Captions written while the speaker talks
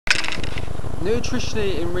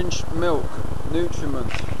Nutritionally enriched milk,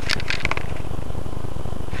 Nutriment,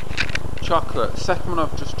 chocolate. Second one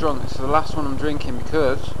I've just drunk. This is the last one I'm drinking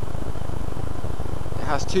because it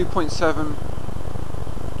has 2.7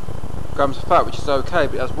 grams of fat, which is okay,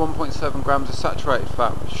 but it has 1.7 grams of saturated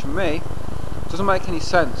fat, which for me doesn't make any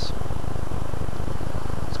sense.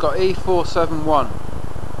 It's got E471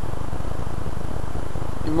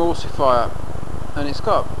 emulsifier, and it's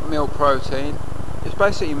got milk protein. It's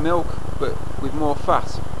basically milk but with more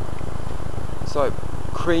fat. It's like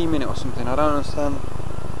cream in it or something. I don't understand.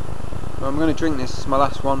 But I'm going to drink this. It's my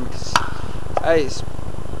last one because A, it's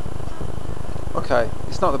okay.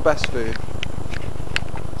 It's not the best food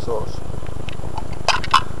source.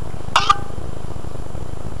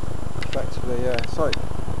 Effectively, yeah. It's like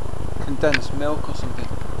condensed milk or something.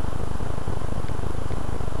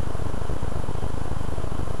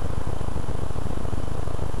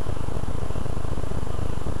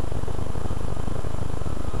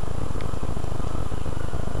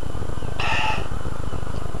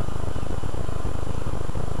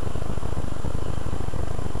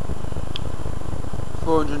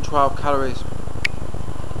 $412 calories.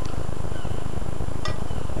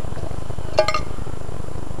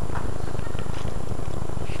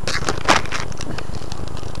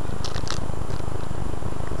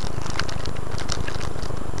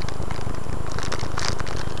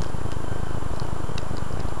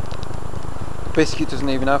 Biscuit doesn't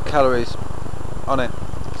even have calories on it.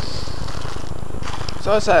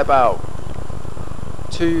 So I'd say about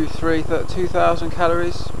 2,000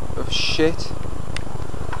 calories of shit.